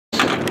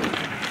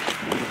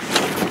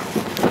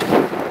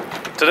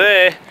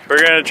Today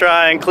we're gonna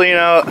try and clean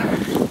out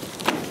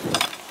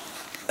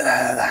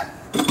that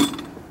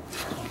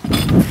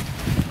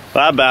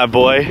bad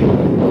boy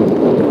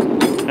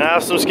and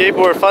have some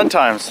skateboard fun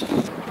times.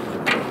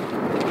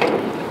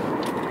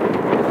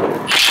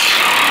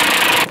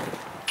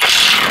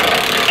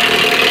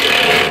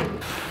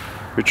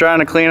 We're trying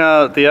to clean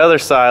out the other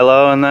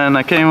silo, and then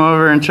I came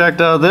over and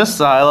checked out this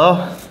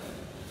silo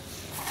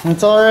and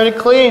it's already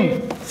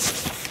clean.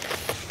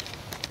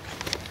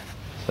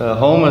 The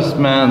homeless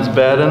man's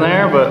bed in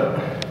there, but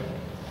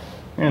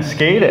I'm gonna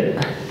skate it.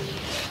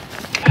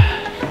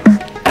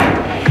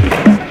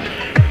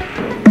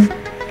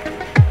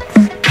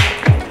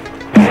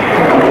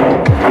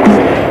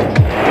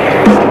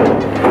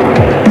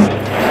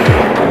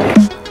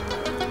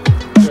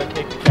 Should I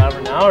take the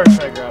camera now or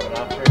should I grab it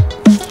after?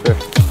 Sure.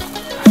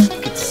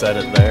 You could set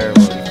it there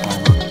while you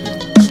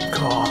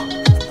climb on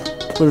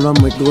it. Put it on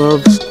my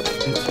gloves.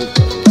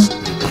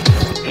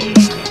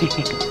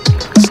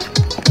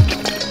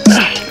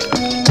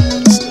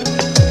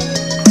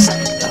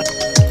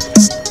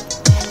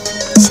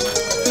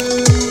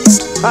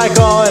 Hi,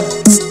 Colin.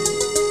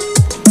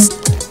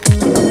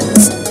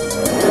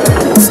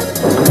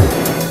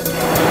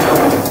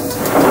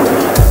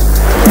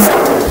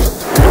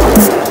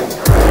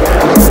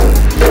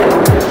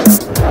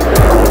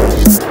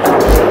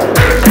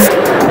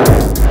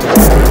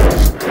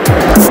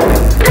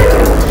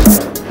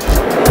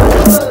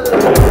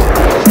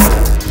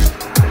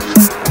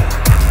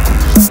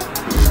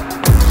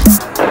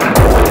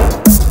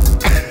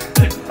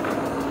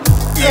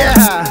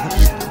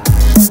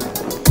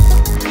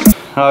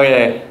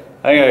 Okay,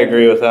 I think I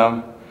agree with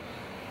him.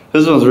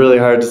 This one's really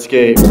hard to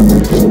skate. See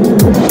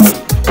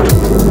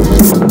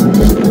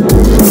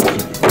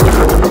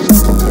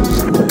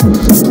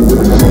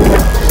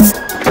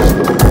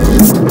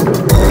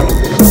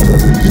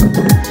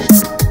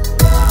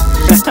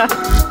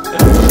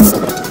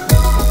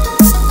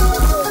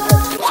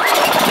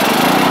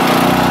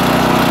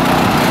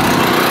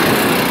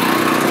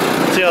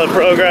how the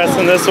progress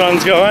in this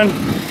one's going?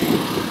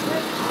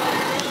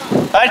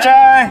 Hi,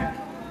 Chai!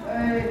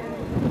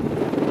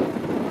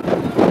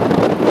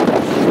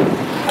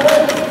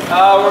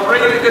 We're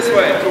bringing it this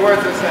way,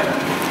 towards this end.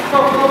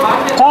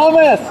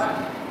 Thomas!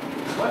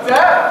 What's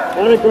that?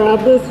 Want to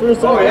grab this for a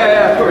second? Oh,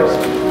 yeah, of course.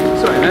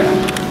 Sorry, man.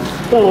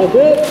 All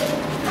good?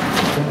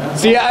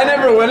 See, I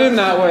never went in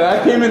that way.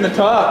 I came in the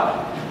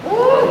top.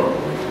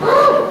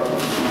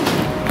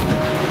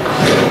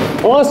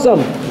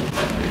 Awesome.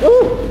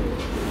 Woo.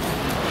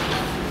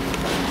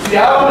 See,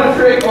 I want to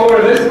trick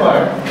over this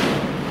part.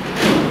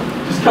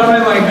 Just come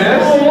in like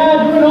this. Oh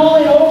yeah, do an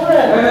ollie over it.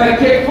 And then a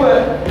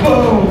kickflip.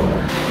 Boom.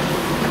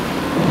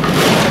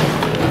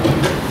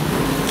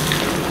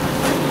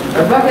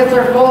 Our buckets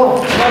are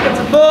full. Buckets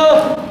are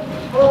full.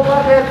 Full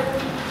buckets.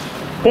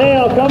 Hey,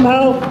 I'll come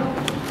help.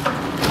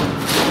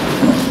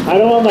 I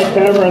don't want my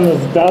camera in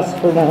this dust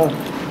for now.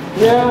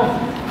 Yeah.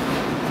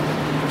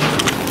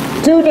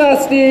 Too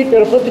dusty.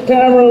 Gotta put the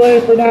camera away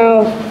for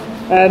now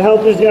and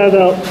help these guys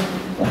out.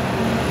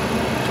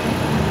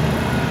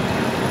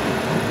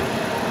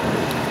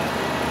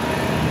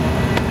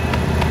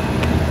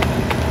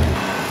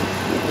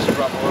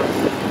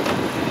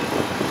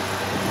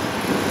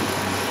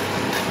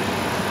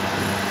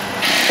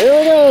 Here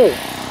we go.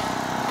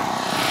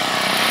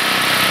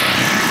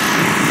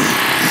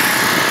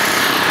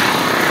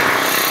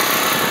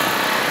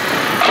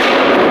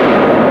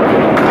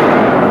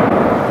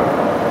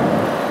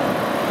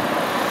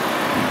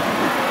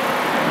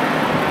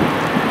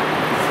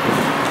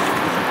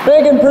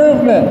 Big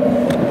improvement.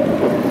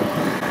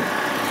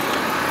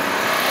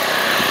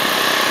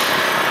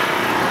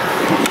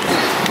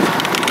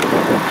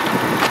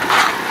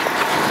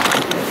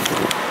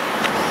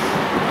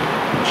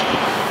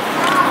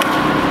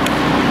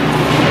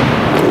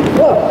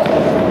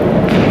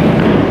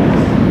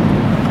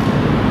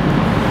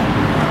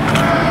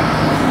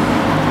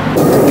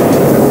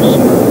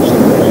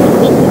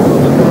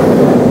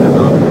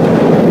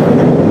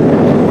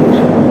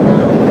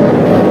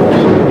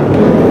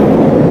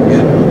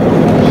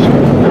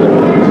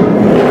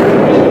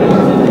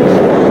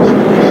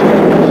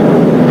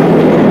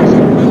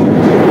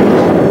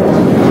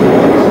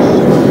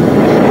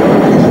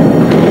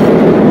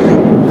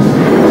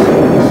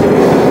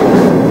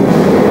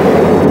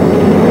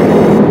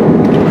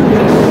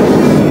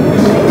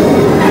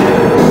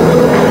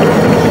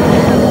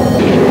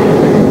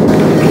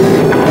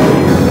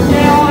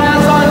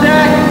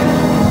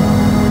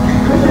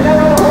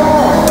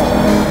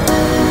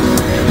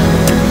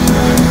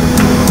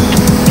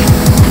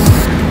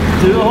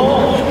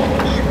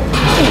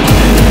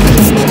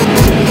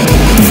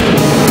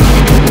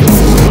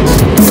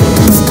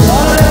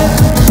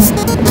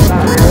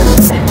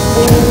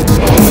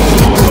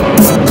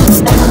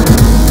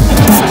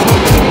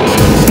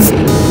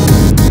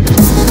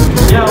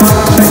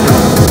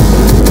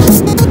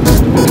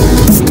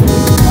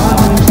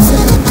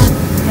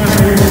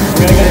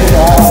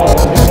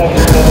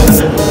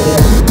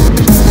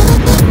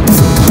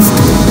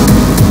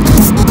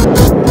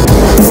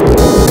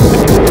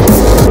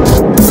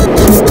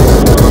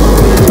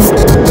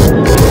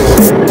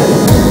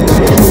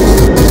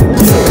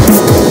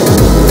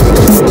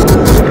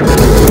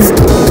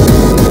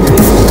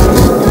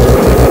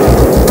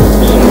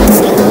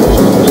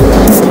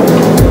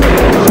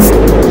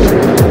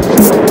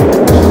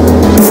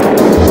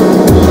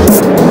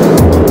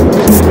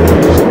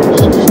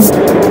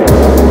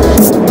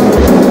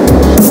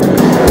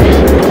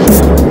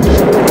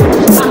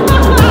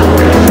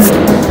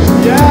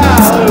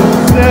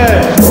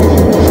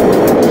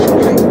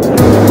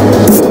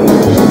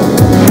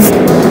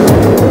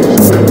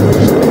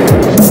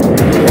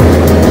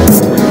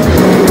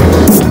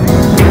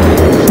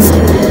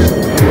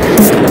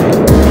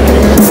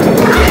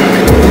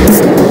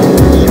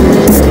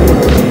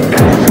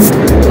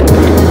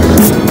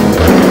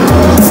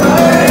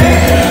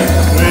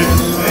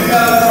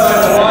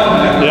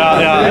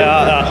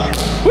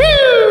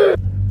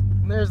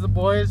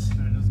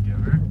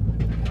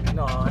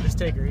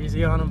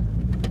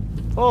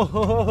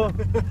 Oh.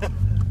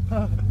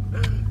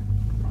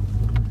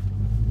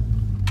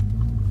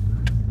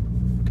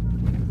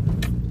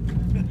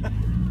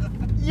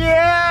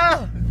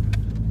 Yeah!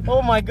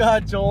 Oh my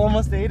god, Joel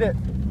almost ate it.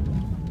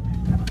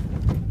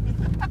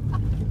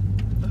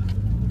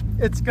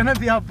 It's gonna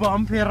be a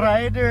bumpy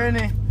ride, isn't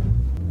it?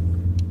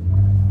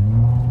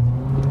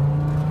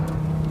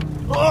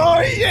 Oh,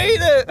 he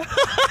ate it!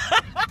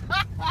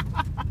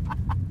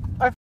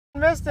 I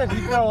missed it.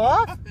 He fell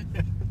off?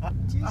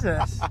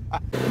 Jesus.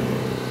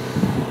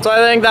 So I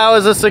think that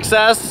was a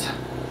success,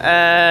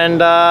 and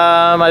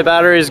my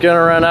battery's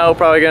gonna run out.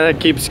 Probably gonna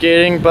keep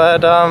skating,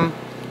 but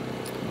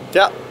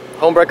yeah,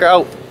 Homebreaker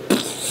out.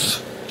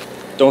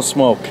 Don't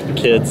smoke,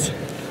 kids.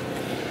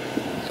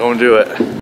 Don't do it.